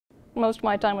Most of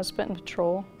my time was spent in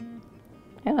patrol,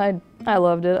 and I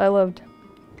loved it. I loved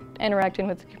interacting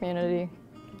with the community,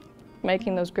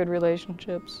 making those good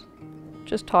relationships,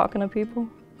 just talking to people.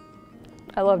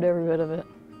 I loved every bit of it,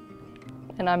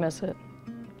 and I miss it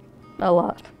a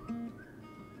lot.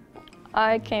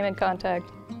 I came in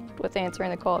contact with answering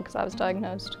the call because I was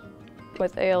diagnosed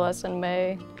with ALS in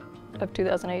May of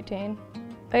 2018.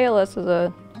 ALS is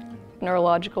a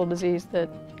neurological disease that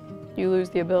you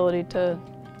lose the ability to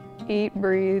eat,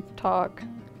 breathe, talk,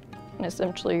 and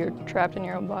essentially you're trapped in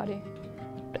your own body.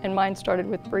 And mine started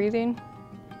with breathing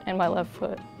and my left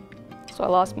foot. So I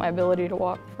lost my ability to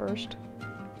walk first.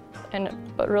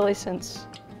 But really since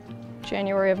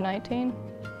January of 19,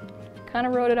 kind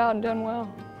of wrote it out and done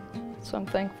well. So I'm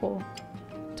thankful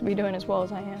to be doing as well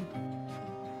as I am.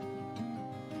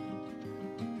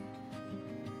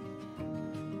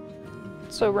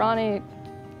 So Ronnie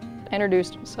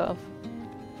introduced himself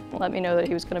and let me know that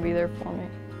he was going to be there for me.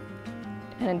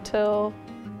 And until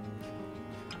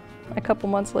a couple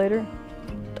months later,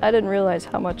 I didn't realize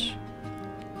how much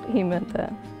he meant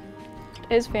that.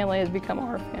 His family has become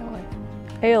our family.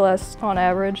 ALS, on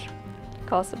average,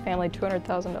 costs the family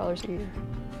 $200,000 a year.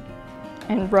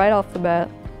 And right off the bat,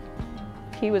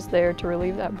 he was there to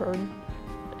relieve that burden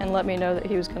and let me know that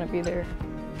he was going to be there.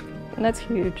 And that's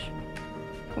huge.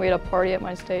 We had a party at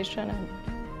my station, and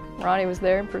Ronnie was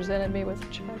there and presented me with a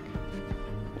check.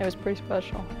 It was pretty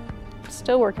special.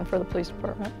 Still working for the police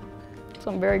department,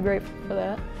 so I'm very grateful for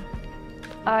that.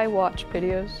 I watch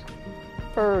videos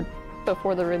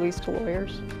before they're released to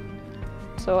lawyers,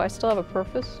 so I still have a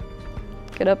purpose.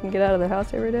 Get up and get out of the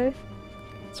house every day,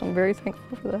 so I'm very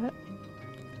thankful for that.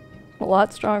 I'm a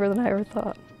lot stronger than I ever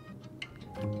thought.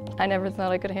 I never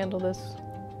thought I could handle this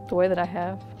the way that I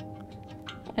have,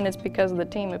 and it's because of the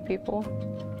team of people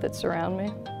that surround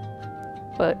me.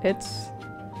 But it's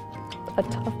a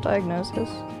tough diagnosis,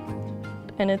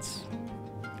 and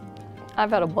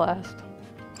I've had a blast.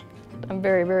 I'm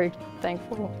very, very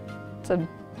thankful to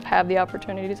have the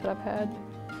opportunities that I've had,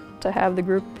 to have the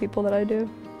group of people that I do,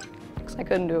 because I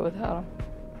couldn't do it without them.